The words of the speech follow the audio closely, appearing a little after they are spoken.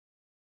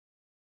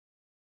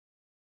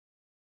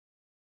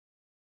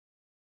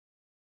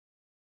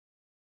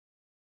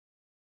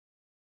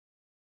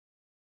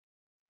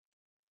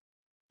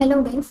Hello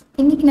guys,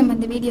 இன்னைக்கு நம்ம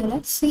இந்த வீடியோல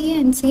CA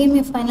and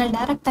CMA final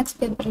direct tax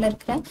paperல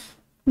இருக்கிற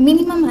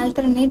minimum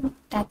alternate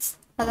tax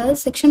அதாவது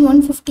section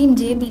 115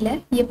 JB ல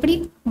எப்படி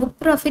book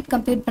profit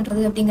compute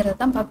பண்றது அப்படிங்கறத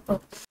தான் பார்க்க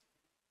போறோம்.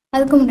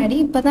 அதுக்கு முன்னாடி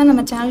இப்பதான்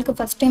நம்ம சேனலுக்கு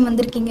first time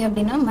வந்திருக்கீங்க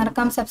அப்படினா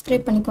மறக்காம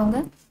subscribe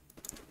பண்ணிக்கோங்க.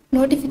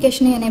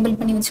 நோட்டிஃபிகேஷனை எனேபிள்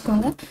பண்ணி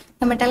வச்சுக்கோங்க.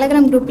 நம்ம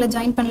Telegram குரூப்ல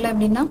ஜாயின் பண்ணல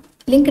அப்படினா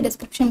லிங்க்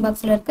description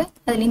boxல இருக்கு.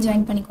 அதுலயும்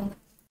ஜாயின் பண்ணிக்கோங்க.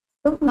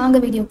 வாங்க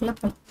வீடியோக்குள்ள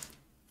போலாம்.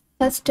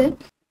 ஃபர்ஸ்ட்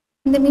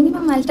இந்த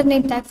மினிமம்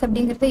ஆல்டர்னேட் டேக்ஸ்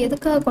அப்படிங்கிறது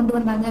எதுக்காக கொண்டு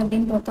வந்தாங்க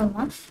அப்படின்னு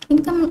பார்த்தோம்னா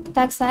இன்கம்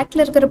டேக்ஸ்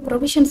ஆக்டில் இருக்கிற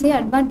ப்ரொவிஷன்ஸே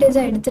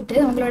அட்வான்டேஜாக எடுத்துட்டு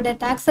அவங்களோட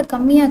டேக்ஸை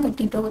கம்மியாக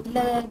கட்டிட்டோ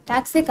இல்லை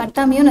டேக்ஸே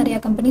கட்டாமையோ நிறையா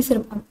கம்பெனிஸ்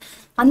இருப்பாங்க.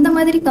 அந்த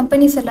மாதிரி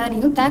கம்பெனிஸ்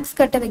எல்லாரையும் டேக்ஸ்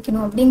கட்ட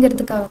வைக்கணும்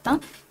அப்படிங்கிறதுக்காக தான்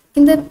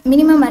இந்த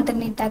மினிமம்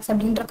ஆல்டர்னேட் டேக்ஸ்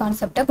அப்படின்ற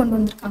கான்செப்டை கொண்டு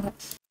வந்திருக்காங்க.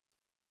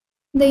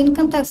 இந்த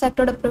இன்கம் டேக்ஸ்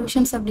ஆக்டோட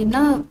ப்ரொவிஷன்ஸ் அப்படின்னா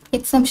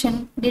எக்ஸம்ஷன்,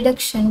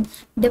 டிடக்ஷன்,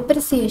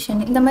 டெப்ரிசியேஷன்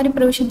இந்த மாதிரி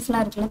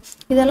ப்ரொவிஷன்ஸ்லாம் இருக்குல்ல,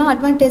 இதெல்லாம்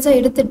அட்வான்டேஜாக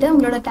எடுத்துட்டு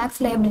அவங்களோட டேக்ஸ்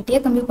லைபிலிட்டியை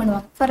கம்மி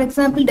பண்ணுவாங்க. ஃபார்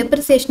எக்ஸாம்பிள்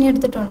டெப்ரிசியேஷனே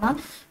எடுத்துட்டோம்னா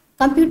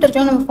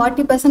கம்ப்யூட்டருக்குலாம் நம்ம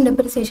 40%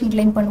 டெப்ரிசியேஷன்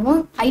கிளைம்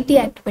பண்ணுவோம் ஐடி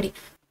ஆக்ட் படி.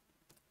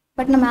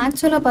 பட் நம்ம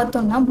ஆக்சுவலாக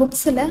பார்த்தோம்னா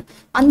புக்ஸில்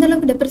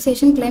அந்தளவுக்கு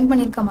டெப்ரிசியேஷன் கிளைம்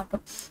பண்ணியிருக்க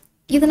மாட்டோம்.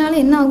 இதனால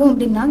என்ன ஆகும்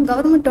அப்படின்னா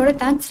கவர்மெண்ட்டோட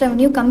டேக்ஸ்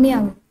ரெவன்யூ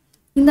கம்மியாகும்.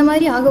 இந்த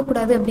மாதிரி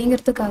ஆகக்கூடாது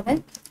அப்படிங்கிறதுக்காக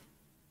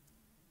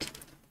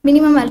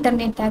மினிமம்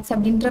ஆல்டர்னேட் டேக்ஸ்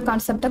அப்படின்ற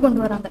கான்செப்டை கொண்டு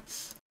வராங்க.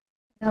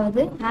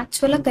 அதாவது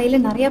ஆக்சுவலாக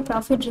கையில் நிறையா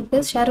ப்ராஃபிட்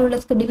இருக்குது, ஷேர்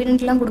ஹோல்டர்ஸ்க்கு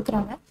டிவிடெண்ட்லாம்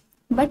கொடுக்குறாங்க.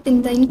 பட்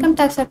இந்த இன்கம்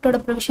டேக்ஸ் ஆக்டோட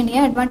ப்ரொவிஷனையே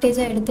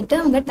அட்வான்டேஜாக எடுத்துட்டு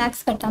அவங்க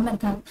டேக்ஸ் கட்டாமல்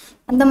இருக்காங்க.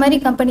 அந்த மாதிரி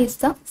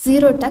கம்பெனிஸ் தான்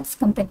ஜீரோ டேக்ஸ்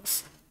கம்பெனிஸ்.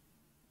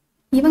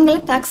 இவங்கள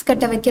டேக்ஸ்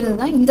கட்ட வைக்கிறது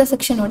தான் இந்த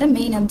செக்ஷனோட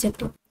மெயின்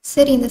அப்ஜெக்டிவ்.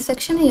 சரி, இந்த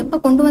செக்ஷனை எப்போ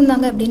கொண்டு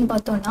வந்தாங்க அப்படின்னு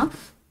பார்த்தோம்னா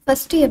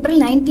ஃபர்ஸ்ட்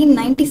ஏப்ரல்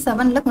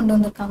 1997 கொண்டு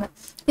வந்திருக்காங்க.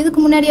 இதுக்கு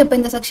முன்னாடி அப்போ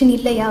இந்த செக்ஷன்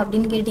இல்லையா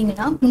அப்படின்னு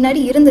கேட்டிங்கன்னா முன்னாடி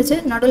இருந்துச்சு,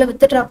 நடுவில்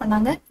வித்ட்ரா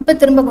பண்ணாங்க, இப்போ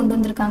திரும்ப கொண்டு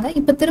வந்திருக்காங்க.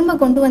 இப்போ திரும்ப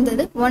கொண்டு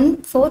வந்தது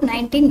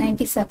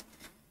 1/4/1997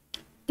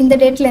 இந்த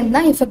டேட்லேருந்து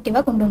தான்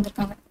எஃபெக்டிவாக கொண்டு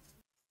வந்திருக்காங்க.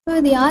 ஸோ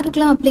இது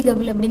யாருக்கெல்லாம்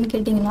அப்ளிகபிள் அப்படின்னு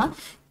கேட்டிங்கன்னா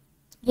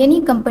எனி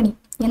கம்பெனி,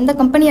 எந்த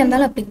கம்பெனியாக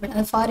இருந்தாலும் அப்ளிகபிள்.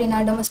 அது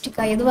ஃபாரினா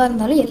டொமஸ்டிக்கா எதுவாக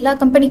இருந்தாலும் எல்லா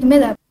கம்பெனிக்குமே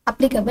அது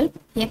அப்ளிகபிள்.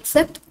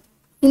 எக்ஸப்ட்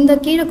இந்த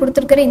கீழே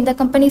கொடுத்துருக்கிற இந்த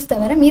கம்பெனிஸ்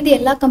தவிர மீதி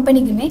எல்லா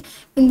கம்பெனிக்குமே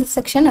இந்த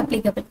செக்ஷன்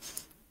அப்ளிகபிள்.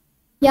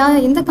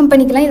 எந்த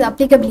கம்பெனிக்கெலாம் இது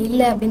அப்ளிகபிள்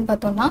இல்லை அப்படின்னு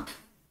பார்த்தோம்னா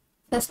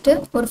ஃபஸ்ட்டு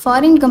ஒரு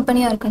ஃபாரின்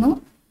கம்பெனியாக இருக்கணும்.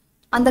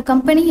 அந்த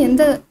கம்பெனி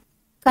எந்த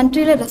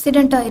கண்ட்ரியில்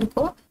ரெசிடெண்ட்டாக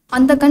இருக்கோ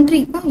அந்த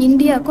கண்ட்ரிக்கும்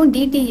இந்தியாவுக்கும்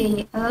DTAA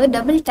அதாவது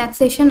டபுள்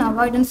டாக்ஸேஷன்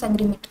அவாய்டன்ஸ்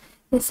அக்ரிமெண்ட்,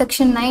 இது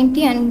செக்ஷன்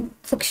 90 அண்ட்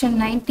செக்ஷன்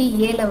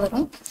 90A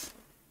வரும்.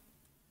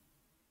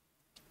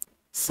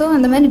 ஸோ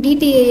அந்த மாதிரி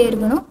DTAA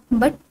இருக்கணும்.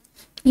 பட்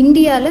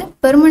இந்தியாவில்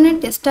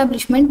பெர்மனன்ட்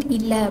எஸ்டாப்ளிஷ்மெண்ட்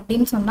இல்லை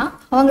அப்படின்னு சொன்னால்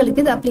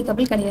அவங்களுக்கு இது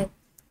அப்ளிகபிள் கிடையாது.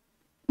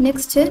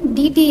 நெக்ஸ்ட்டு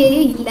DTAA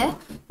இல்லை,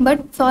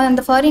 பட்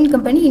அந்த ஃபாரின்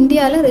கம்பெனி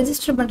இந்தியாவில்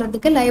ரெஜிஸ்டர்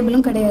பண்ணுறதுக்கு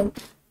லைபிளும் கிடையாது,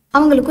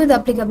 அவங்களுக்கும் இது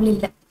அப்ளிகபிள்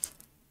இல்லை.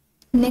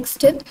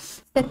 நெக்ஸ்ட்டு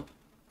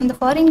அந்த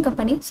foreign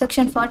company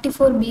section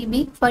 44BB,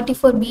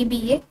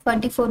 44BBA,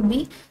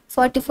 44B,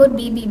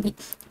 44BBB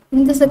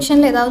இந்த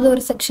செக்ஷனில் ஏதாவது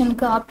ஒரு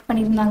செக்ஷனுக்கு ஆப்ட்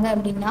பண்ணியிருந்தாங்க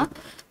அப்படின்னா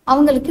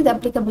அவங்களுக்கு இது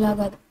அப்ளிகபிள்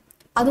ஆகாது.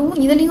 அதுவும்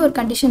இதுலேயும் ஒரு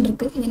கண்டிஷன்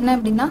இருக்குது. என்ன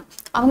அப்படின்னா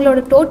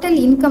அவங்களோட டோட்டல்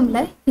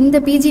இன்கமில் இந்த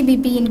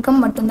PGBP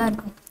இன்கம் மட்டும்தான்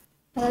இருக்கும்.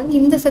 அதாவது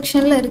இந்த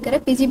செக்ஷனில் இருக்கிற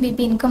PGBP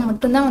இன்கம்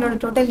மட்டும்தான் அவங்களோட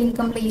டோட்டல்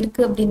இன்கமில்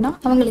இருக்குது அப்படின்னா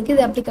அவங்களுக்கு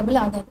இது அப்ளிகபிள்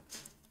ஆகாது.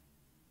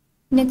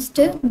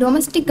 நெக்ஸ்ட்டு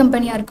டொமஸ்டிக்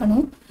கம்பெனியாக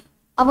இருக்கணும்.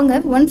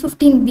 அவங்க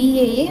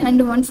 115BAA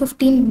அண்ட்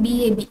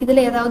 115BAB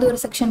இதில் ஏதாவது ஒரு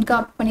செக்ஷனுக்கு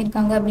ஆப்ட்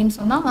பண்ணியிருக்காங்க அப்படின்னு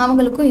சொன்னால்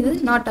அவங்களுக்கும் இது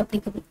not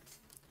applicable.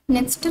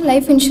 Next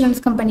life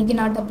insurance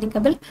கம்பெனிக்கு not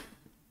applicable.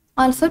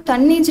 Also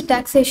tonnage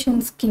taxation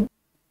scheme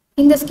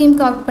இந்த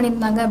ஸ்கீமுக்கு ஆப்ட்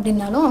பண்ணியிருந்தாங்க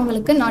அப்படின்னாலும்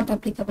அவங்களுக்கு நாட்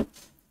அப்ளிகபிள்.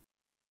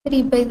 சரி,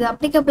 இப்போ இது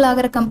அப்ளிகபிள்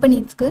ஆகிற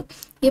கம்பெனிஸ்க்கு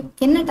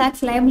என்ன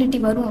டேக்ஸ் லயபிலிட்டி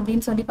வரும்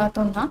அப்படின்னு சொல்லி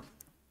பார்த்தோம்னா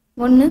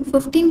ஒன்று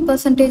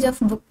 15% ஆஃப்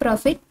புக்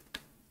ப்ராஃபிட்,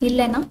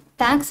 இல்லைன்னா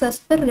tax as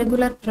per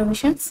regular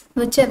provisions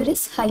which ever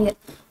is higher,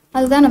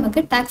 அதுதான்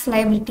நமக்கு டேக்ஸ்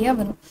லயபிலிட்டியாக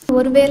வரும்.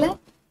 ஒருவேளை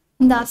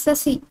இந்த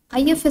அசசி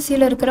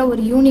IFSCயில் இருக்கிற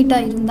ஒரு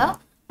யூனிட்டாக இருந்தால்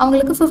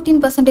அவங்களுக்கு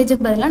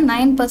 15%க்கு பதிலாக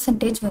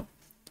 9% வரும்.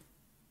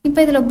 இப்போ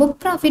இதில் புக்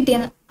ப்ராஃபிட்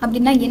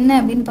அப்படின்னா என்ன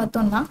அப்படின்னு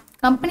பார்த்தோம்னா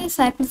கம்பெனிஸ்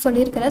ஆக்ட்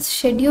சொல்லியிருக்கிற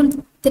ஷெட்யூல்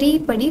 3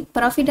 படி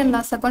profit and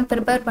loss account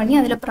prepare பண்ணி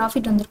அதில்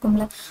ப்ராஃபிட்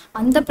வந்திருக்கும்ல,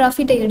 அந்த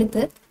ப்ராஃபிட்டை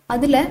எடுத்து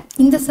அதில்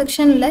இந்த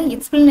செக்ஷனில்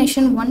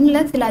எக்ஸ்பிளனேஷன்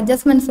 1 சில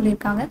அட்ஜஸ்ட்மெண்ட்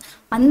சொல்லியிருக்காங்க.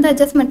 அந்த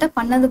அட்ஜஸ்ட்மெண்ட்டை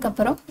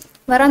பண்ணதுக்கப்புறம்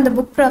வர அந்த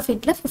புக்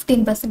ப்ராஃபிட்டில்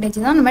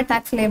 15% தான் நம்ம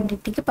டேக்ஸ்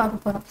லைபிலிட்டிக்கு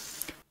பார்க்க போகிறோம்.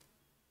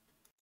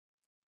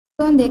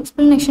 ஸோ இந்த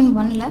எக்ஸ்பிளனேஷன்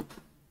 1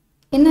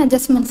 என்ன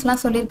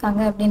அட்ஜஸ்ட்மெண்ட்ஸ்லாம்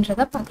சொல்லியிருக்காங்க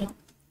அப்படின்றத பார்க்கலாம்.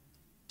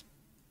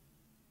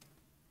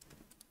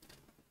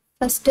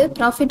 ஃபஸ்ட்டு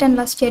ப்ராஃபிட் அண்ட்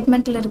லாஸ்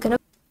ஸ்டேட்மெண்ட்டில் இருக்கிற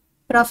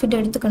ப்ராஃபிட்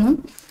எடுத்துக்கணும்.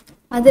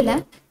 அதில்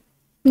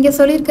இங்கே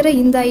சொல்லியிருக்கிற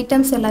இந்த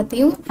ஐட்டம்ஸ்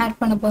எல்லாத்தையும் ஆட்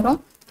பண்ண போகிறோம்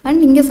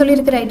அண்ட் இங்கே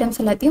சொல்லியிருக்கிற ஐட்டம்ஸ்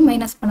எல்லாத்தையும்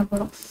மைனஸ் பண்ண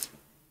போகிறோம்.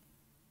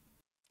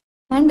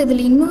 அண்ட்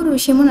இதில் இன்னொரு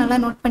விஷயமும் நல்லா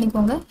நோட்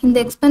பண்ணிக்கோங்க, இந்த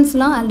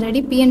எக்ஸ்பென்ஸ்லாம்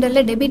ஆல்ரெடி P&L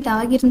டெபிட்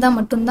ஆகியிருந்தால்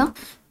மட்டும்தான்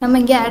நம்ம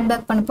இங்கே ஆட்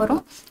பேக் பண்ண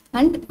போகிறோம்.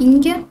 அண்ட்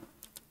இங்கே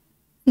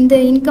இந்த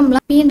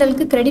இன்கம்லாம்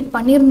P&Lக்கு கிரெடிட்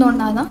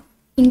பண்ணியிருந்தோன்னா தான்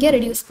இங்கே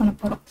ரெடியூஸ் பண்ண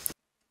போகிறோம்.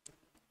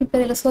 இப்போ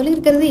இதில்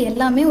சொல்லியிருக்கிறது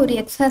எல்லாமே ஒரு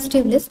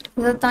எக்ஸாஸ்டிவ் லிஸ்ட்.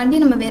 இதை தாண்டி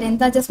நம்ம வேறு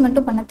எந்த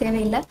அட்ஜஸ்ட்மெண்ட்டும் பண்ண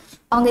தேவையில்லை.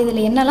 அவங்க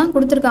இதில் என்னெல்லாம்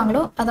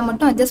கொடுத்துருக்காங்களோ அதை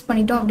மட்டும் அட்ஜஸ்ட்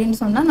பண்ணிட்டோம் அப்படின்னு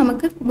சொன்னால்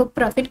நமக்கு புக்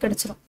ப்ராஃபிட்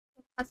கிடச்சிரும்.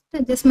 ஃபர்ஸ்ட்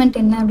அட்ஜஸ்ட்மெண்ட்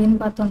என்ன அப்படின்னு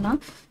பார்த்தோம்னா,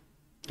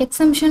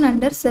 எக்ஸம்ஷன்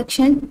அண்டர்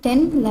செக்ஷன்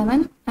 10,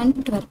 11 and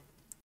 12.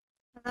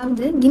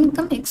 அதாவது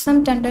இன்கம்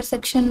எக்ஸம்ட் அண்டர்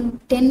செக்ஷன்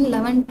 10,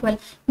 11, 12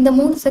 இந்த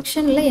 3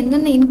 செக்ஷனில்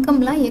என்னென்ன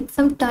இன்கம்லாம்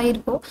எக்ஸம்ட்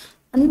ஆகிருக்கோ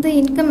அந்த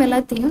இன்கம்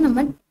எல்லாத்தையும்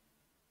நம்ம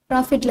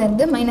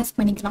ப்ராஃபிட்லேருந்து மைனஸ்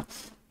பண்ணிக்கலாம்.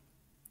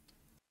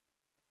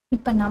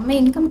 இப்போ நம்ம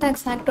இன்கம்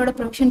டேக்ஸ் ஆக்டோட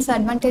ப்ரொவிஷன்ஸ்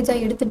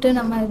அட்வான்டேஜாக எடுத்துகிட்டு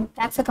நம்ம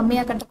டேக்ஸை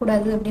கம்மியாக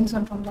கட்டக்கூடாது அப்படின்னு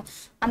சொல்கிறோம்ல,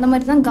 அந்த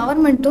மாதிரி தான்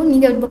கவர்மெண்ட்டும்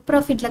நீங்கள் புக்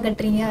ப்ராஃபிட்டில்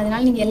கட்டுறீங்க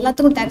அதனால் நீங்கள்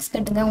எல்லாத்துக்கும் டேக்ஸ்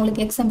கட்டுங்க,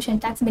 உங்களுக்கு எக்ஸம்ஷன்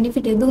டேக்ஸ்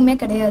பெனிஃபிட் எதுவுமே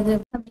கிடையாது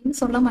அப்படின்னு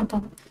சொல்ல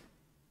மாட்டாங்க.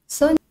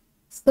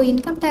 ஸோ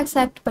இன்கம் டேக்ஸ்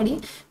ஆக்ட் படி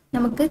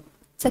நமக்கு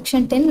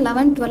செக்ஷன் 10,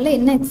 11, 12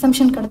 என்ன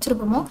எக்ஸம்ஷன்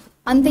கிடச்சிருக்குமோ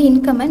அந்த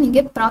இன்கம்மை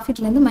நீங்கள்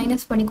ப்ராஃபிட்லேருந்து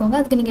மைனஸ் பண்ணிக்கோங்க,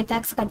 அதுக்கு நீங்கள்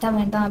டேக்ஸ் கட்ட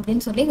வேண்டாம்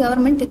அப்படின்னு சொல்லி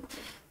கவர்மெண்ட்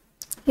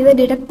இதை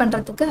டிடக்ட்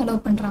பண்ணுறதுக்கு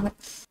அலோவ் பண்ணுறாங்க.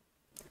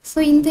 ஸோ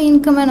இந்த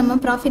இன்கம்மை நம்ம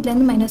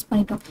ப்ராஃபிட்லேருந்து மைனஸ்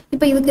பண்ணிட்டோம்.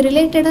 இப்போ இதுக்கு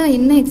ரிலேட்டடாக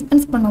என்ன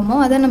எக்ஸ்பென்ஸ் பண்ணுவோமோ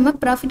அதை நம்ம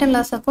profit and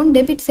loss account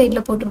debit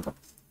சைடில் போட்டிருப்போம்.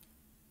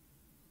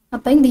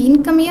 அப்போ இந்த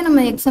இன்கமையே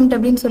நம்ம எக்ஸம்ட்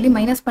அப்படின்னு சொல்லி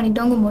மைனஸ்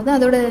பண்ணிட்டோங்கும் போது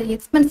அதோட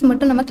எக்ஸ்பென்ஸ்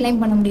மட்டும் நம்ம கிளைம்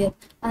பண்ண முடியாது.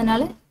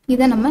 அதனால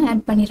இதை நம்ம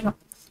ஆட் பண்ணிடுறோம்.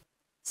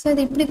 ஸோ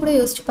இது இப்படி கூட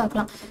யோசிச்சு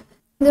பார்க்கலாம்,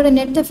 இதோட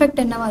நெட்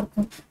எஃபெக்ட் என்னவா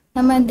இருக்கும்.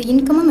 நம்ம இந்த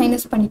இன்கம்மை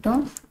மைனஸ்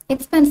பண்ணிட்டோம்,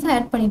 எக்ஸ்பென்ஸை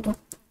ஆட் பண்ணிட்டோம்.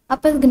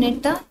 அப்போ இதுக்கு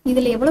நெட்டாக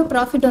இதில் எவ்வளோ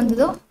ப்ராஃபிட்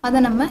வந்ததோ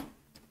அதை நம்ம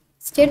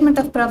ஸ்டேட்மெண்ட்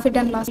ஆஃப் ப்ராஃபிட்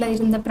அண்ட் லாஸில்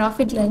இருந்த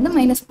ப்ராஃபிட்லேருந்து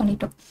மைனஸ்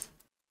பண்ணிட்டோம்.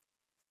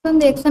 ஸோ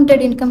இந்த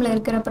எக்ஸம்டட் இன்கமில்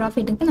இருக்கிற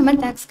ப்ராஃபிட்டுக்கு நம்ம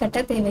டேக்ஸ்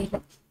கட்ட தேவையில்லை.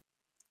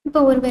 இப்போ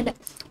ஒருவேளை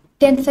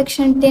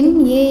செக்ஷன்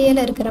 10A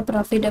இருக்கிற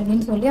ப்ராஃபிட்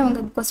அப்படின்னு சொல்லி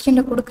அவங்க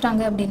கொஸ்டினில்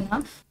கொடுக்குறாங்க அப்படின்னா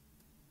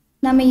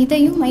நம்ம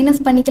இதையும்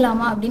மைனஸ்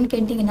பண்ணிக்கலாமா அப்படின்னு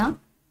கேட்டிங்கன்னா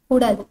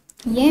கூடாது.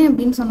 ஏன்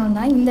அப்படின்னு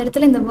சொன்னோம்னா இந்த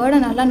இடத்துல இந்த வேர்டை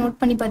நல்லா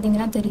நோட் பண்ணி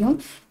பார்த்தீங்கன்னா தெரியும்.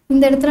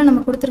 இந்த இடத்துல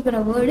நம்ம கொடுத்துருக்கிற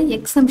வேர்டு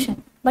எக்ஸம்ஷன்,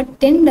 பட்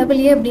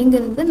 10AA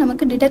அப்படிங்கிறது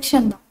நமக்கு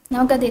டிடக்ஷன் தான்,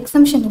 நமக்கு அது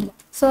எக்ஸம்ஷன் இல்லை.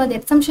 ஸோ அது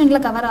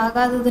எக்ஸம்ஷனில் கவர்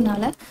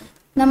ஆகாததுனால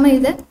நம்ம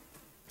இதை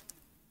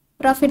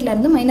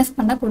ப்ராஃபிட்லேருந்து மைனஸ்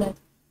பண்ணக்கூடாது.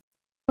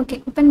 ஓகே,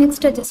 இப்போ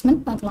நெக்ஸ்ட்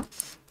அட்ஜஸ்ட்மெண்ட் பார்க்கலாம்.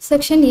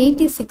 செக்ஷன்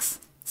 86.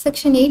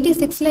 செக்ஷன்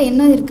 86ல்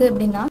என்ன இருக்குது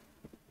அப்படின்னா,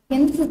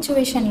 எந்த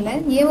சுச்சுவேஷனில்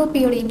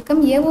ஏஓபியோட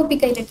இன்கம் ஏஓபி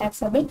கையில்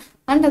டேக்ஸபிள்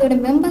அண்ட் அதோட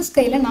மெம்பர்ஸ்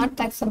கையில் நாட்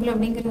டேக்ஸபிள்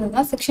அப்படிங்கிறது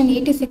தான் செக்ஷன்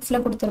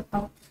 86ல்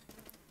கொடுத்துருப்பாங்க.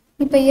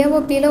 இப்போ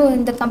ஏஓபியில்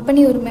இந்த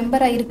கம்பெனி ஒரு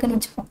மெம்பராக இருக்குன்னு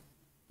வச்சுப்போம்.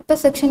 இப்போ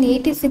செக்ஷன்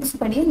 86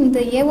 படி இந்த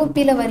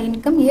ஏஓபியில் வர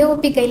இன்கம்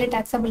ஏஓபி கையில்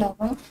டேக்ஸபிள்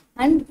ஆகும்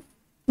அண்ட்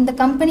இந்த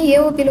கம்பெனி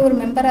ஏஓபியில் ஒரு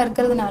மெம்பராக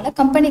இருக்கிறதுனால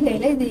கம்பெனி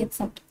கையில் இது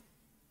எக்ஸம்ட்.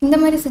 இந்த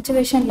மாதிரி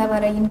சுச்சுவேஷனில்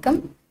வர இன்கம்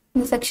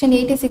இந்த செக்ஷன்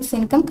 86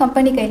 இன்கம்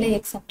கம்பெனி கையில்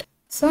எக்ஸம்ட்.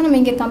 ஸோ நம்ம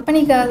இங்கே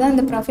கம்பெனிக்காக தான்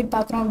இந்த ப்ராஃபிட்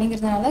பார்க்குறோம்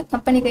அப்படிங்கிறதுனால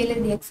கம்பெனி கையில்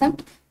இது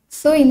எக்ஸம்ட்.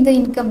 ஸோ இந்த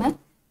இன்கம்மை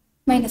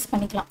மைனஸ்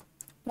பண்ணிக்கலாம்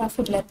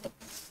ப்ராஃபிட்டில் இருக்கு.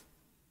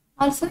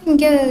 ஆல்சோ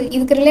இங்கே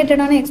இதுக்கு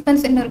ரிலேட்டடான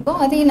எக்ஸ்பென்ஸ் என்ன இருக்கோ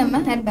அதையும்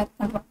நம்ம ஆட் பேக்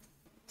பண்ணுறோம்.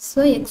 ஸோ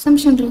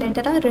எக்ஸம்ஷன்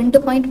ரிலேட்டடாக 2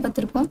 பாயிண்ட்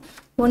பார்த்துருக்கோம்.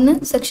 ஒன்று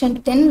செக்ஷன்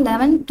 10,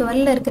 11,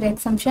 12 இருக்கிற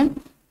எக்ஸம்ஷன்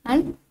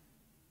அண்ட்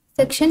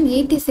செக்ஷன்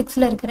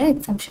 86ல் இருக்கிற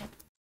எக்ஸம்ஷன்.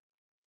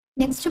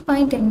 நெக்ஸ்ட்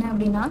பாயிண்ட் என்ன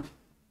அப்படின்னா,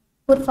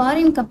 ஒரு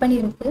ஃபாரின் கம்பெனி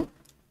இருக்குது,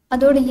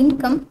 அதோட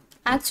இன்கம்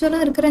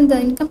ஆக்சுவலாக இருக்கிற இந்த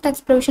இன்கம்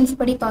டேக்ஸ் ப்ரொவிஷன்ஸ்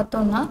படி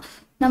பார்த்தோம்னா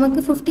நமக்கு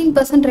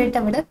 15%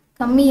 ரேட்டை விட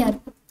கம்மியாக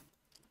இருக்குது.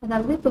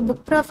 அதாவது இப்போ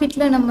புக்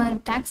ப்ராஃபிட்டில் நம்ம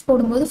டேக்ஸ்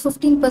போடும்போது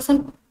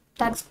 15%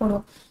 டேக்ஸ்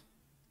போடுவோம்,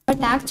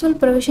 பட் ஆக்சுவல்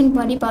ப்ரொவிஷன்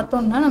படி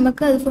பார்த்தோம்னா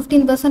நமக்கு அது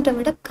 15%-ஐ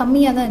விட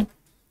கம்மியாக தான் இருக்குது.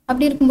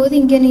 அப்படி இருக்கும்போது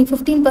இங்கே நீ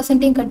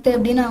 15%-ஐயும் கட்டு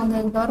அப்படின்னு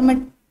அவங்க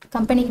கவர்மெண்ட்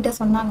கம்பெனிக்கிட்ட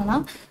சொன்னாங்கன்னா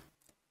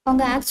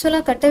அவங்க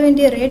ஆக்சுவலாக கட்ட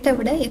வேண்டிய ரேட்டை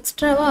விட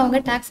எக்ஸ்ட்ராவாக அவங்க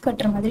டேக்ஸ்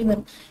கட்டுற மாதிரி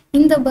வரும்.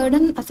 இந்த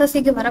பேர்டன்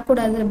அசஸிக்கு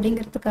வரக்கூடாது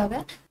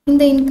அப்படிங்கிறதுக்காக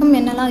இந்த இன்கம்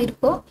என்னெல்லாம்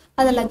இருக்கோ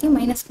அது எல்லாத்தையும்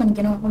மைனஸ்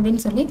பண்ணிக்கணும்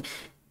அப்படின்னு சொல்லி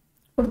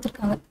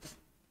கொடுத்துருக்காங்க.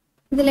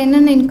 இதில்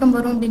என்னென்ன இன்கம்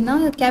வரும் அப்படின்னா,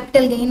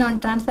 capital gain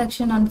on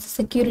transaction on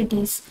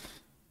securities,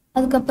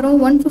 அதுக்கப்புறம்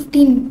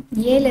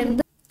 115A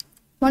 -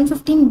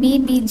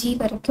 115BBG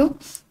வரைக்கும்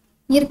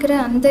இருக்கிற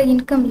அந்த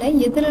இன்கமில்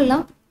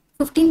எதுலலாம்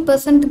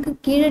 15%க்கு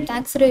கீழே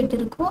டேக்ஸ் ரேட்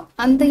இருக்கோ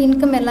அந்த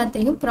இன்கம்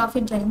எல்லாத்தையும்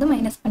ப்ராஃபிட்லேருந்து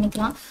மைனஸ்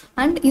பண்ணிக்கலாம்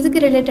அண்ட் இதுக்கு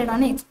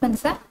ரிலேட்டடான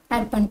எக்ஸ்பென்ஸை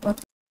ஆட் பண்ணிப்போம்.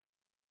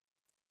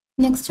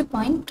 Next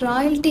point,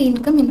 royalty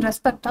income in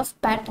respect of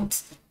patents,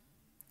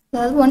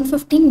 அதாவது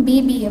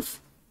 115BBF.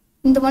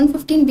 இந்த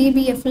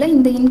 115BBFல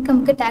இந்த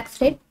இன்கம்க்கு டேக்ஸ்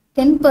ரேட்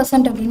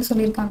 10% அப்படின்னு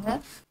சொல்லியிருக்காங்க.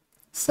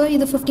 ஸோ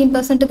இது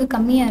 15%க்கு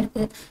கம்மியாக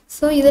இருக்குது.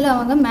 ஸோ இதில்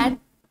அவங்க மேட்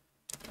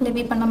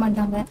லெவி பண்ண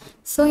மாட்டாங்க.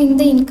 ஸோ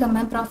இந்த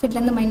இன்கம்மை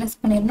ப்ராஃபிட்லேருந்து மைனஸ்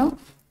பண்ணிடணும்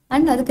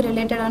அண்ட் அதுக்கு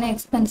ரிலேட்டடான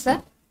எக்ஸ்பென்ஸை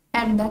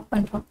ஆட் பேக்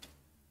பண்ணுறோம்.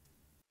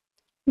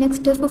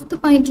 நெக்ஸ்ட்டு 5th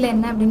பாயிண்ட்ல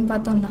என்ன அப்படின்னு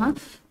பார்த்தோம்னா,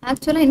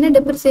 ஆக்சுவலாக என்ன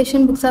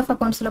டெப்ரிசியேஷன் புக்ஸ் ஆஃப்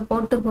அக்கௌண்ட்ஸில்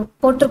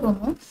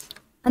போட்டிருக்கோமோ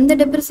அந்த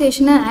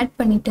டெப்ரிசியேஷனை ஆட்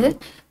பண்ணிவிட்டு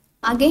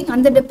அகெயின்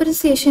அந்த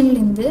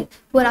டெப்ரிசியேஷன்லேருந்து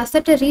ஒரு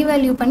அசட்டை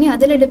ரீவேல்யூ பண்ணி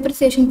அதில்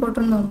டெப்ரிசியேஷன்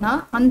போட்டிருந்தோம்னா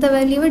அந்த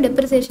வேல்யூவை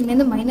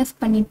டெப்ரிசியேஷன்லேருந்து மைனஸ்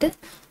பண்ணிவிட்டு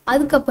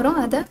அதுக்கப்புறம்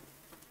அதை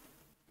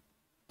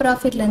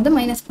ப்ராஃபிட்லேருந்து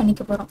மைனஸ்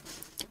பண்ணிக்க போகிறோம்.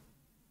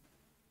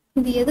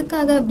 இது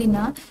எதுக்காக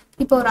அப்படின்னா,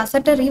 இப்போ ஒரு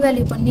அசட்டை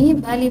ரீவேல்யூ பண்ணி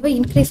வேல்யூவை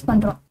இன்க்ரீஸ்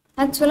பண்ணுறோம்.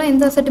 ஆக்சுவலாக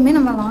எந்த அசட்டுமே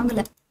நம்ம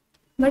வாங்கலை,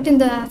 பட்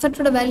இந்த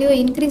அசட்டோட வேல்யூவை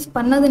இன்க்ரீஸ்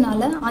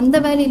பண்ணதுனால அந்த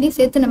வேல்யூலையும்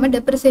சேர்த்து நம்ம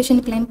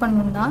டெப்ரிசியேஷன் கிளைம்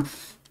பண்ணோம்னா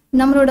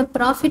நம்மளோட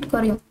ப்ராஃபிட்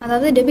குறையும்.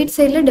 அதாவது டெபிட்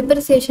சைடில்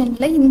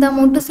டெப்ரிசியேஷனில் இந்த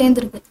அமௌண்ட்டும்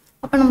சேர்ந்துருக்கு.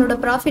 அப்போ நம்மளோட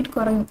ப்ராஃபிட்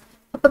குறையும்.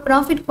 அப்போ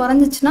ப்ராஃபிட்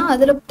குறைஞ்சிச்சுன்னா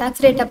அதில்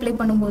டேக்ஸ் ரேட் அப்ளை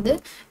பண்ணும்போது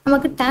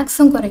நமக்கு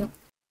டேக்ஸும் குறையும்.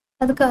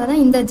 அதுக்காக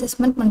தான் இந்த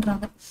அட்ஜஸ்ட்மெண்ட்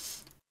பண்ணுறாங்க.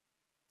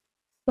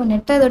 ஸோ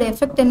நெட்டாக இதோட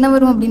எஃபெக்ட் என்ன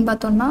வரும் அப்படின்னு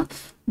பார்த்தோம்னா,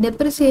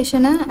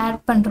 டெப்ரிசியேஷனை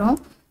ஆட் பண்ணுறோம்.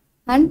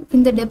 அண்ட்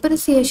இந்த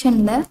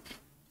டெப்ரிசியேஷனில்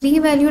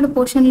ரீவேல்யூடு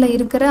போர்ஷனில்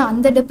இருக்கிற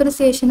அந்த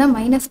டெப்ரிசியேஷனை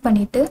மைனஸ்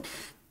பண்ணிவிட்டு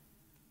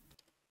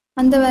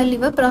அந்த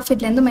வேல்யூவை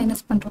ப்ராஃபிட்லேருந்து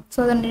மைனஸ் பண்ணுறோம். ஸோ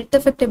அதோட நெட்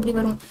எஃபெக்ட் எப்படி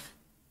வரும்?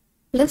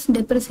 Plus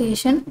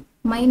depreciation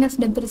minus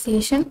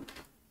depreciation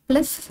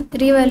plus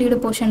ரீவேல்யூடு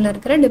போர்ஷனில்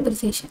இருக்கிற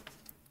டெப்ரிசியேஷன்.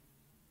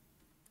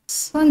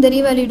 ஸோ இந்த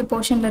ரீவேல்யூடு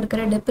போர்ஷனில்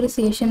இருக்கிற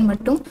டெப்ரிசியேஷன்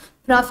மட்டும்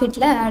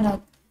ப்ராஃபிட்டில் ஆட்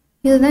ஆகும்.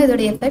 இதுதான்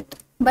இதோட எஃபெக்ட்.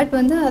 பட்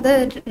அதை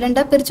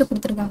ரெண்டாக பிரித்து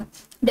கொடுத்துருக்காங்க.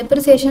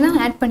 டெப்ரிசியேஷனை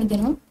ஆட்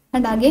பண்ணிக்கணும்.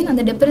 அண்ட் அகெயின்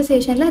அந்த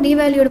டெப்ரிசியேஷனில்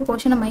ரீவேல்யூடு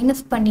போர்ஷனை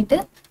மைனஸ் பண்ணிவிட்டு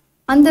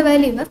அந்த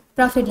வேல்யூவை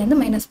ப்ராஃபிட்லேருந்து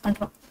மைனஸ்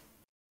பண்ணுறோம்.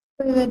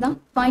 ஸோ இதுதான்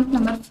பாயிண்ட்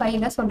நம்பர்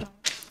 5ல் சொல்கிறோம்.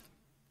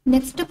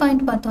 நெக்ஸ்ட்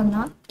பாயிண்ட்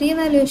பார்த்தோம்னா,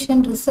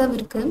 ரீவேல்யூவேஷன் ரிசர்வ்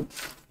இருக்குது.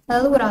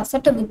 அதாவது ஒரு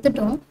அசட்டை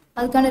விற்றுட்டோம்,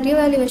 அதுக்கான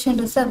ரீவேல்யூவேஷன்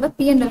ரிசர்வை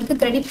P&Lக்கு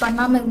கிரெடிட்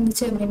பண்ணாமல்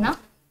இருந்துச்சு அப்படின்னா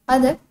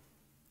அதை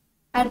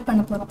ஆட்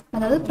பண்ண போகிறோம்.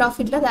 அதாவது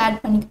ப்ராஃபிட்டில் அதை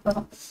ஆட் பண்ணிக்க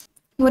போகிறோம்.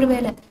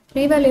 ஒருவேளை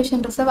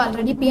ரீவேல்யூவேஷன் ரிசர்வ்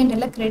ஆல்ரெடி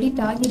P&Lல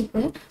கிரெடிட்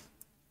ஆகியிருக்கு,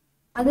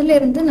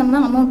 அதிலிருந்து நம்ம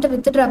அமௌண்ட்டை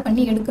வித்ட்ரா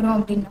பண்ணி எடுக்கிறோம்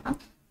அப்படின்னா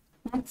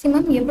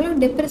மேக்ஸிமம் எவ்வளோ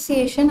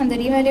டெப்ரிசியேஷன் அந்த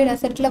ரீவேல்யூட்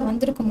அசெட்டில்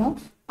வந்திருக்குமோ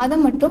அதை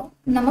மட்டும்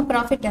நம்ம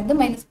ப்ராஃபிட்லேருந்து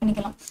மைனஸ்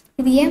பண்ணிக்கலாம்.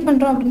 இது ஏன்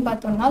பண்ணுறோம் அப்படின்னு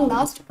பார்த்தோம்னா,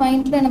 லாஸ்ட்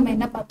பாயிண்டில் நம்ம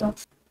என்ன பார்த்தோம்?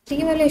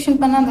 ரீவேல்யூஷன்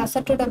பண்ண அந்த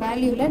அசட்டோட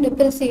வேல்யூவில்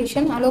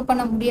டெப்ரிசியேஷன் அலோவ்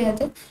பண்ண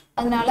முடியாது,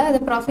 அதனால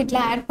அதை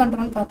ப்ராஃபிட்டில் ஆட்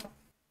பண்ணுறோன்னு பார்த்தோம்.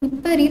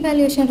 இப்போ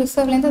ரீவேல்யூவேஷன்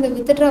ரிசர்வ்லேருந்து அதை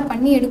வித்ட்ரா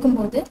பண்ணி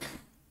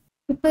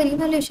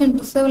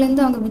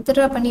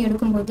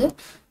எடுக்கும்போது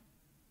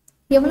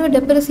எவ்வளோ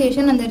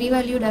டெப்ரிசியேஷன் அந்த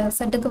ரீவேல்யூட்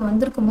அசட்டுக்கு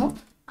வந்திருக்குமோ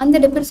அந்த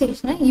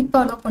டெப்ரிசியேஷனை இப்போ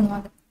அலோவ்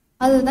பண்ணுவாங்க.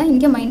 அதுதான்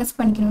இங்கே மைனஸ்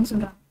பண்ணிக்கணும்னு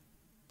சொல்கிறாங்க.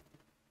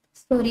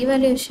 ஸோ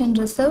ரீவேல்யூவேஷன்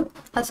ரிசர்வ்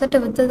அசட்டை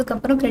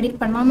விற்றதுக்கப்புறம் கிரெடிட்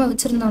பண்ணாமல்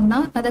வச்சுருந்தோம்னா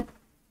அதை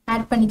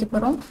ஆட் பண்ணிக்க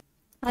போகிறோம்.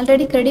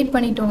 ஆல்ரெடி கிரெடிட்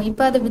பண்ணிட்டோம்,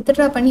 இப்போ அதை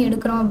வித்ட்ரா பண்ணி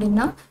எடுக்கிறோம்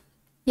அப்படின்னா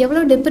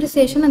எவ்வளோ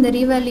டெப்ரிசியேஷன் அந்த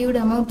ரீவேல்யூட்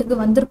அமௌண்ட்டுக்கு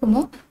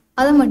வந்திருக்குமோ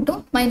அதை மட்டும்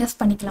மைனஸ்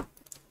பண்ணிக்கலாம்.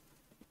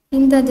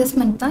 இந்த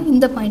அட்ஜஸ்ட்மெண்ட் தான்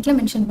இந்த பாயிண்டில்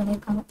மென்ஷன்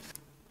பண்ணியிருக்காங்க.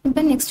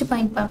 இப்போ நெக்ஸ்ட்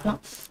பாயிண்ட் பார்க்கலாம்.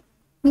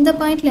 இந்த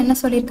பாயிண்டில் என்ன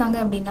சொல்லியிருக்காங்க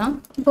அப்படின்னா,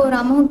 இப்போ ஒரு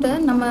அமௌண்ட்டை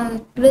நம்ம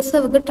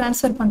ரிசர்வுக்கு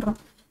ட்ரான்ஸ்ஃபர் பண்ணுறோம்,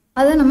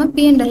 அதை நம்ம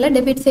P&Lல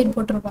டெபிட் சைட்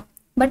போட்டிருப்போம்.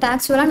 பட்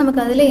ஆக்சுவலாக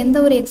நமக்கு அதில் எந்த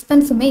ஒரு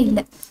எக்ஸ்பென்ஸுமே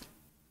இல்லை,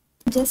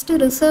 ஜஸ்ட்டு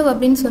ரிசர்வ்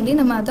அப்படின்னு சொல்லி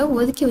நம்ம அதை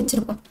ஒதுக்கி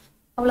வச்சுருக்கோம்,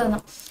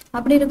 அவ்வளோதான்.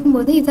 அப்படி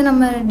இருக்கும்போது இதை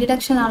நம்ம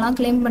டிடக்ஷனாலாம்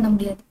கிளைம் பண்ண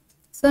முடியாது.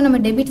 ஸோ நம்ம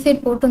டெபிட்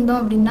சைட்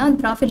போட்டிருந்தோம் அப்படின்னா அது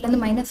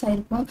ப்ராஃபிட்லேருந்து மைனஸ்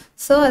ஆகிருக்கும்.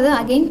 ஸோ அதை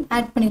அகெயின்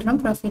ஆட் பண்ணிடுறோம்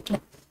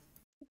ப்ராஃபிட்டில்.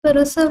 இப்போ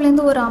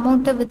ரிசர்வ்லேருந்து ஒரு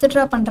அமௌண்ட்டை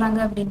வித்ட்ரா பண்ணுறாங்க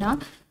அப்படின்னா,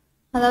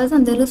 அதாவது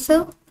அந்த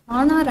ரிசர்வ்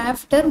ஆன் ஆர்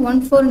ஆஃப்டர்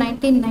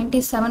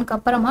 1/4/1997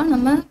 அப்புறமா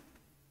நம்ம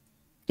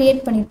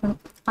க்ரியேட் பண்ணியிருக்கணும்.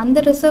 அந்த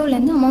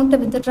ரிசர்வ்லேருந்து அமௌண்ட்டை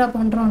வித்ட்ரா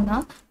பண்ணுறோன்னா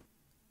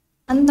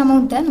அந்த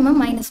அமௌண்ட்டை நம்ம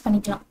மைனஸ்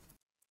பண்ணிக்கலாம்.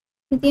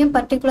 இது ஏன்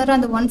பர்டிகுலராக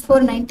அந்த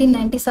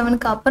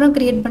 1/4/1997 அப்புறம்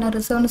க்ரியேட் பண்ண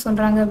ரிசர்வ்னு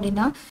சொல்கிறாங்க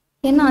அப்படின்னா,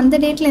 ஏன்னா அந்த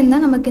டேட்லேருந்து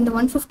தான் நமக்கு இந்த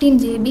 115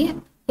 GB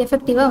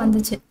எஃபெக்டிவாக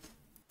வந்துச்சு.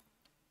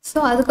 ஸோ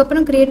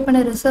அதுக்கப்புறம் க்ரியேட் பண்ண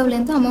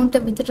ரிசர்வ்லேருந்து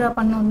அமௌண்ட்டை வித்ட்ரா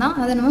பண்ணோம்னா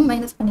அதை நம்ம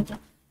மைனஸ்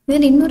பண்ணிக்கலாம்.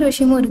 இதில் இன்னொரு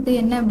விஷயமும் இருக்குது.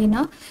 என்ன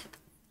அப்படின்னா,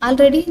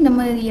 ஆல்ரெடி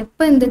நம்ம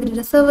எப்போ இந்த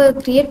ரிசர்வை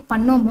க்ரியேட்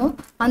பண்ணோமோ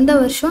அந்த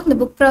வருஷம் இந்த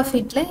புக்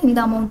ப்ராஃபிட்டில் இந்த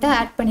அமௌண்ட்டை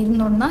ஆட்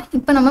பண்ணியிருந்தோம்னா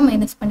இப்போ நம்ம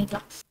மைனஸ்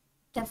பண்ணிக்கலாம்.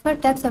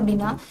 டெஃபர்ட் டேக்ஸ்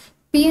அப்படின்னா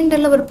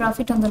P&Lல ஒரு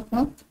ப்ராஃபிட்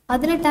வந்திருக்கும்,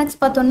 அதில் டேக்ஸ்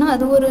பார்த்தோம்னா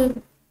அது ஒரு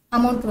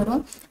அமௌண்ட்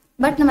வரும்.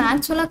 பட் நம்ம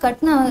ஆக்சுவலாக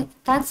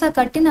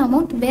கட்டின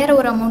அமௌண்ட் வேறு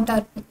ஒரு அமௌண்ட்டாக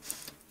இருக்கும்.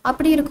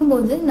 அப்படி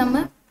இருக்கும்போது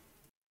நம்ம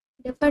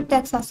டெஃபர்ட்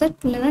டேக்ஸ்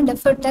அசெட் இல்லைன்னா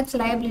டெஃபர்ட் டேக்ஸ்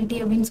லயபிலிட்டி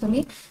அப்படின்னு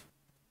சொல்லி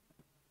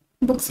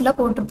புக்ஸில்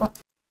போட்டிருப்போம்.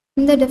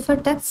 இந்த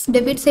டெஃபர்ட் டேக்ஸ்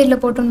டெபிட் சைடில்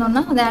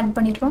போட்டிருந்தோம்னா அதை ஆட்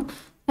பண்ணிடுறோம்.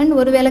 அண்ட்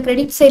ஒருவேளை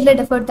கிரெடிட் சைடில்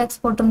டெஃபர்ட்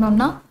டேக்ஸ்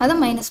போட்டிருந்தோம்னா அதை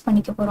மைனஸ்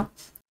பண்ணிக்க போகிறோம்.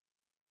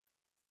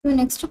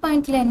 நெக்ஸ்ட்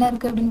பாயிண்ட்ல என்ன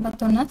இருக்குது அப்படின்னு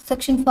பார்த்தோம்னா,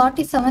 செக்ஷன்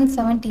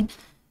 47(17).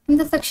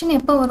 இந்த செக்ஷன்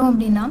எப்போ வரும்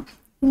அப்படின்னா,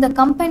 இந்த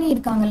கம்பெனி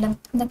இருக்காங்கல்ல,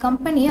 இந்த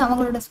கம்பெனி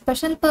அவங்களோட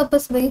ஸ்பெஷல்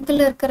பர்பஸ்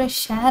வெஹிக்கிளில் இருக்கிற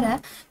ஷேரை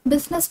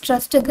பிஸ்னஸ்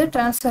ட்ரஸ்ட்டுக்கு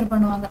ட்ரான்ஸ்ஃபர்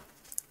பண்ணுவாங்க.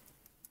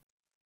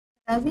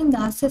 அதாவது இந்த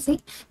அசசி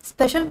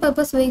ஸ்பெஷல்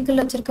பர்பஸ்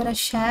வெஹிக்கிள் வச்சிருக்கிற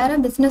ஷேரை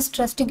பிஸ்னஸ்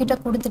ட்ரஸ்ட்டு கிட்ட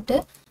கொடுத்துட்டு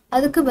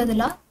அதுக்கு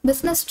பதிலாக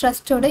பிஸ்னஸ்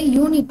ட்ரஸ்ட்டோட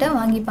யூனிட்டை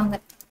வாங்கிப்பாங்க.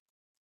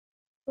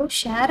 ஸோ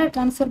ஷேரை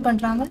ட்ரான்ஸ்ஃபர்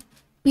பண்ணுறாங்க,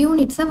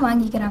 யூனிட்ஸை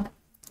வாங்கிக்கிறாங்க.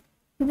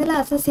 இதில்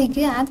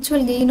அசசிக்கு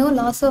ஆக்சுவல் கெயினோ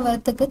லாஸோ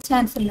வரத்துக்கு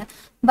சான்ஸ் இல்லை.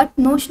 But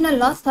notional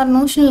loss R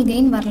notional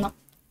gain வரலாம்.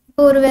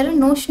 இப்போ ஒருவேளை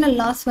நோஷனல்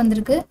லாஸ்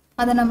வந்திருக்கு,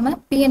 அதை நம்ம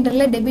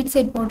P&Lல டெபிட்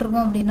சைட்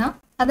போட்டிருக்கோம் அப்படின்னா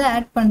அதை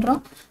ஆட்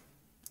பண்ணுறோம்.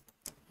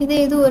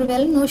 இது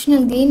ஒருவேளை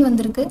நோஷனல் கெயின்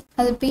வந்திருக்கு,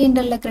 அது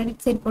P&Lல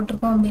கிரெடிட் சைட்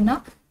போட்டிருக்கோம் அப்படின்னா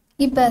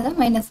இப்போ அதை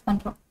மைனஸ்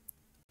பண்ணுறோம்.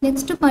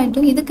 நெக்ஸ்ட்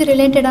பாயிண்ட்டும் இதுக்கு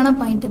ரிலேட்டடான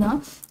பாயிண்ட் தான்.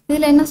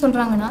 இதில் என்ன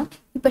சொல்கிறாங்கன்னா,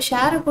 இப்போ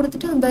ஷேரை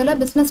கொடுத்துட்டு பதிலாக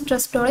பிஸ்னஸ்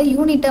ட்ரஸ்ட்டோட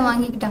யூனிட்டை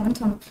வாங்கிக்கிட்டாங்கன்னு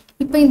சொன்னோம்.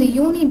 இப்போ இந்த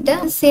யூனிட்டை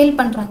சேல்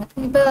பண்ணுறாங்க.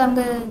 இப்போ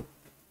அங்கே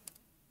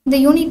இந்த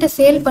யூனிட்டை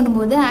சேல்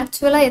பண்ணும்போது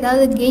ஆக்சுவலாக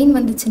ஏதாவது கெயின்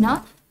வந்துச்சுன்னா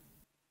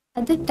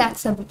அது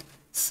டேக்ஸபிள்.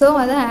 ஸோ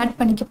அதை ஆட்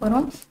பண்ணிக்க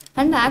போகிறோம்.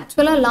 அண்ட்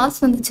ஆக்சுவலாக லாஸ்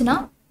வந்துச்சுன்னா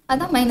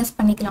அதை மைனஸ்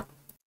பண்ணிக்கலாம்.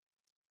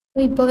 ஸோ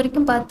இப்போ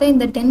வரைக்கும் பார்த்தா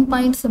இந்த 10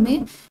 பாயிண்ட்ஸுமே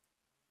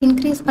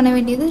இன்க்ரீஸ் பண்ண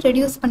வேண்டியது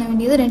ரெடியூஸ் பண்ண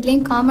வேண்டியது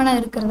ரெண்டுலேயும் காமனாக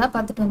இருக்கிறதா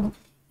பார்த்துட்டு வந்தோம்.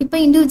 இப்போ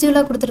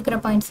இண்டிவிஜுவலாக கொடுத்துருக்கிற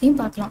பாயிண்ட்ஸையும்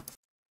பார்க்கலாம்.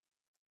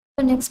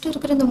 இப்போ நெக்ஸ்ட்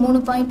இருக்கிற இந்த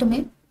 3 பாயிண்ட்டுமே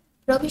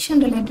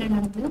ப்ரொவிஷன்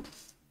ரிலேட்டடானது.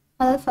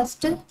 அதாவது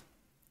ஃபஸ்ட்டு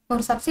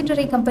ஒரு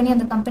சப்சிடரி கம்பெனி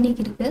அந்த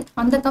கம்பெனிக்கு இருக்குது,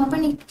 அந்த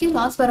கம்பெனிக்கு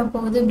லாஸ்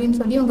வரப்போகுது அப்படின்னு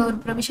சொல்லி உங்கள் ஒரு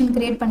ப்ரொவிஷன்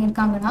கிரியேட்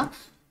பண்ணியிருக்காங்கன்னா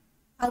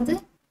அது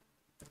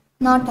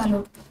நாட்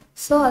அலோட்.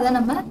 ஸோ அதை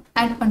நம்ம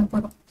ஆட் பண்ண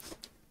போகிறோம்.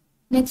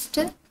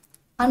 நெக்ஸ்ட்டு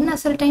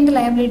அன்அசர்டைன்டு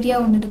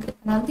லயபிலிட்டியாக ஒன்று இருக்குது.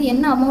 அதாவது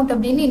என்ன அமௌண்ட்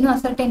அப்படின்னு இன்னும்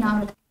அசர்டைன்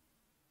ஆகலை.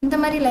 இந்த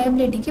மாதிரி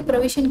லயபிலிட்டிக்கு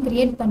ப்ரொவிஷன்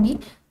கிரியேட் பண்ணி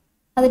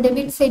அது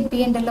டெபிட் சைட்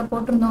P&L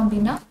போட்டிருந்தோம்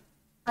அப்படின்னா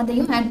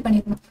அதையும் ஆட்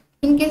பண்ணிக்கணும்.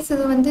 இன்கேஸ்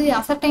இது வந்து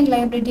அசர்டைன்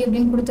லயபிலிட்டி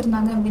அப்படின்னு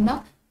கொடுத்துருந்தாங்க அப்படின்னா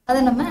அதை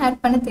நம்ம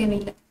ஆட் பண்ண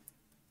தேவையில்லை.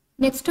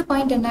 நெக்ஸ்ட்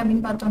பாயிண்ட் என்ன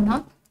அப்படின்னு பார்த்தோம்னா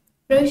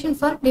provision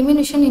for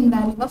டிமினிஷன் in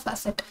value of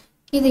asset,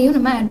 இதையும்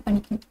நம்ம ஆட்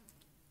பண்ணிக்கணும்.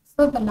 ஸோ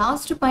இப்போ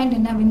லாஸ்ட் பாயிண்ட்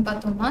என்ன அப்படின்னு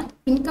பார்த்தோம்னா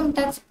income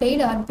tax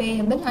paid R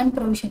payable and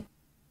provision.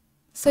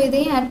 So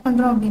இதையும் ஆட்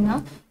பண்ணுறோம் அப்படின்னா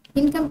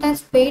income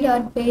tax paid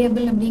R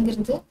payable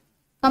அப்படிங்கிறது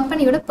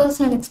கம்பெனியோட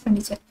பர்சனல்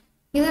எக்ஸ்பெண்டிச்சர்.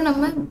 இதை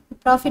நம்ம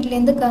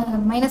ப்ராஃபிட்லேருந்து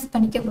மைனஸ்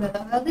பண்ணிக்கக்கூடாது.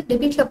 அதாவது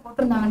டெபிட்டில்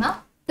போட்டிருந்தாங்கன்னா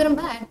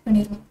திரும்ப ஆட்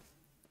பண்ணிடணும்.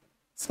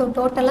 ஸோ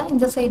டோட்டலாக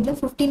இந்த சைடில்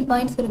 15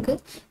 பாயிண்ட்ஸ் இருக்குது.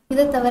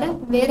 இதை தவிர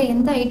வேறு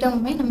எந்த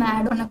ஐட்டமுமே நம்ம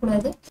ஆட்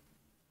பண்ணக்கூடாது.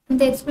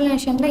 இந்த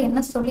எக்ஸ்பிளனேஷனில்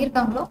என்ன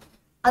சொல்லியிருக்காங்களோ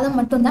அதை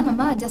மட்டும்தான்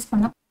நம்ம அட்ஜஸ்ட்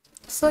பண்ணோம்.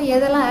 ஸோ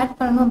எதெல்லாம் ஆட்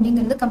பண்ணணும்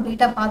அப்படிங்கிறது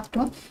கம்ப்ளீட்டாக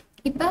பார்த்துட்டோம்.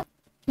 இப்போ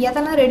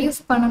எதெல்லாம்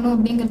ரெடியூஸ் பண்ணணும்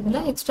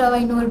அப்படிங்கிறதுல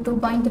எக்ஸ்ட்ராவாக இன்னொரு 2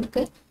 பாயிண்ட்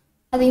இருக்குது,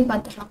 அதையும்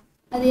பார்த்துக்கலாம்.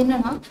 அது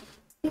என்னன்னா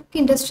சிக்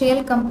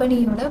இண்டஸ்ட்ரியல்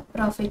கம்பெனியோட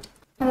ப்ராஃபிட்.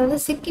 அதாவது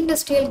சிக்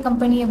இண்டஸ்ட்ரியல்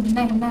கம்பெனி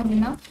அப்படின்னா என்ன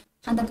அப்படின்னா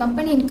அந்த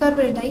கம்பெனி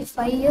இன்கார்பரேட் ஆகி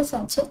 5 இயர்ஸ்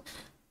ஆச்சு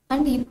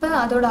அண்ட் இப்போ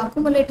அதோட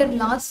அக்குமுலேட்டட்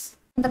லாஸ்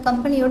அந்த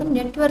கம்பெனியோட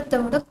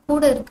நெட்வொர்த்தோட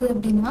கூட இருக்குது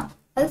அப்படின்னா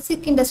அது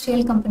சிக்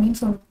இண்டஸ்ட்ரியல் கம்பெனின்னு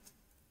சொல்லுவோம்.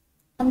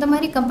 அந்த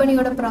மாதிரி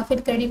கம்பெனியோட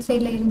ப்ராஃபிட் கிரெடிட்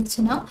சைடில்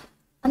இருந்துச்சுன்னா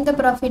அந்த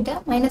ப்ராஃபிட்டை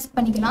மைனஸ்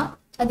பண்ணிக்கலாம்.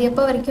 அது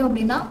எப்போ வரைக்கும்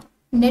அப்படின்னா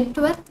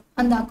நெட்வொர்க்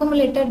அந்த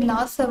அக்குமுலேட்டட்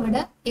லாஸை விட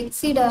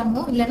எக்ஸீட்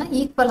ஆகணும் இல்லைன்னா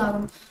ஈக்குவல்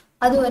ஆகணும்.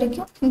 அது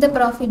வரைக்கும் இந்த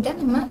ப்ராஃபிட்டை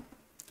நம்ம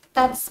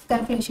டேக்ஸ்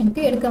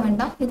கால்குலேஷனுக்கு எடுக்க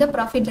வேண்டாம், இதை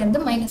ப்ராஃபிட்லேருந்து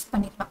மைனஸ்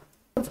பண்ணிக்கலாம்.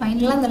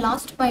 ஃபைனலாக இந்த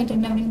லாஸ்ட் பாயிண்ட்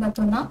என்ன அப்படின்னு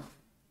பார்த்தோம்னா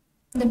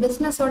இந்த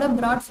பிஸ்னஸோட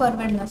ப்ராட்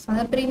ஃபார்வர்ட் லாஸ்,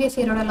 அதாவது ப்ரீவியஸ்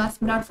இயரோட லாஸ்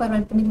ப்ராட்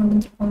ஃபார்வர்ட் பண்ணி கொண்டு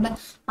வந்துருக்கோம்ல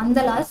அந்த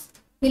லாஸ்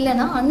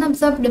இல்லைனா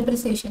அன்அப்சார்ப்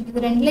டெப்ரிசியேஷன்,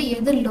 இது ரெண்டில்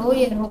எது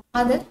லோயரோ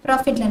அதை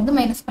ப்ராஃபிட்லேருந்து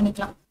மைனஸ்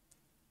பண்ணிக்கலாம்.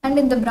 அண்ட்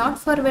இந்த ப்ராட்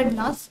ஃபார்வர்ட்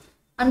லாஸ்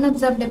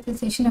அன்அப்சார்ப்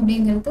டெப்ரிசியேஷன்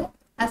அப்படிங்கிறது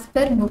as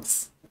per books.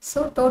 ஸோ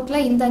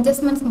டோட்டலாக இந்த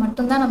அட்ஜஸ்ட்மெண்ட்ஸ்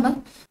மட்டும்தான் நம்ம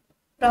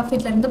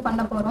ப்ராஃபிட்லேருந்து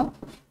பண்ண போகிறோம்.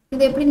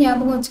 இது எப்படி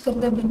ஞாபகம்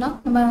வச்சுக்கிறது அப்படின்னா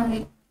நம்ம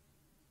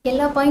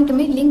எல்லா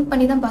பாயிண்ட்டுமே லிங்க்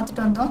பண்ணி தான்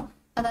பார்த்துட்டு வந்தோம்.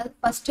 அதாவது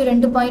first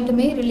 2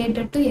 பாயிண்ட்டுமே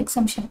related to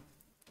exemption,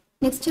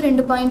 next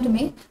 2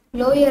 பாயிண்ட்டுமே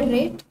lower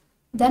rate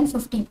then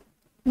 15,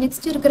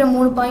 next இருக்கிற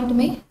 3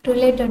 பாயிண்ட்டுமே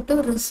related to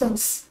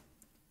reserves.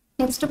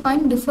 Next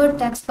point deferred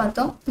tax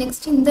பார்த்தோம்.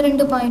 நெக்ஸ்ட் இந்த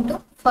 2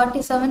 பாயிண்ட்டும்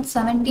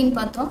 47-17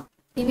 பார்த்தோம்.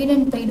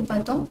 டிவிடெண்ட் பெய்டு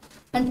பார்த்தோம்.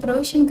 அண்ட்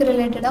ப்ரொவிஷனுக்கு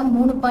ரிலேட்டடாக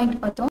 3 பாயிண்ட்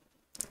பார்த்தோம்.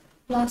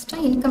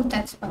 லாஸ்ட்டாக இன்கம்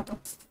டேக்ஸ் பார்த்தோம்.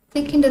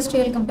 சிக்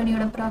இண்டஸ்ட்ரியல்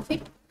கம்பெனியோட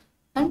profit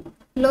and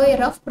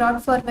lower of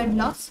broad forward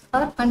loss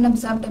R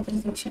அன்அப்சார்ப்ட்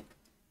depreciation.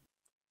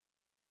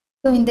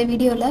 So இந்த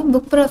வீடியோவில்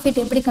புக் ப்ராஃபிட்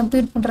எப்படி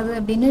கம்ப்யூட் பண்ணுறது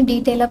அப்படின்னு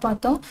டீட்டெயிலாக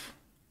பார்த்தோம்.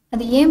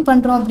 அது ஏன்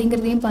பண்ணுறோம்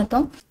அப்படிங்கிறதையும்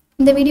பார்த்தோம்.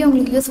 இந்த வீடியோ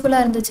உங்களுக்கு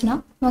யூஸ்ஃபுல்லாக இருந்துச்சுன்னா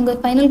உங்கள்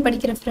ஃபைனல்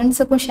படிக்கிற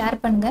ஃப்ரெண்ட்ஸுக்கும்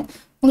ஷேர் பண்ணுங்கள்.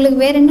 உங்களுக்கு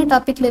வேறு என்ன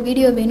டாப்பிக்கில்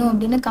வீடியோ வேணும்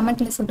அப்படின்னு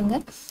கமெண்ட்டில்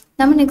சொல்லுங்கள்.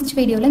 நம்ம நெக்ஸ்ட்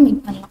வீடியோவில்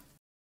மீட் பண்ணலாம்.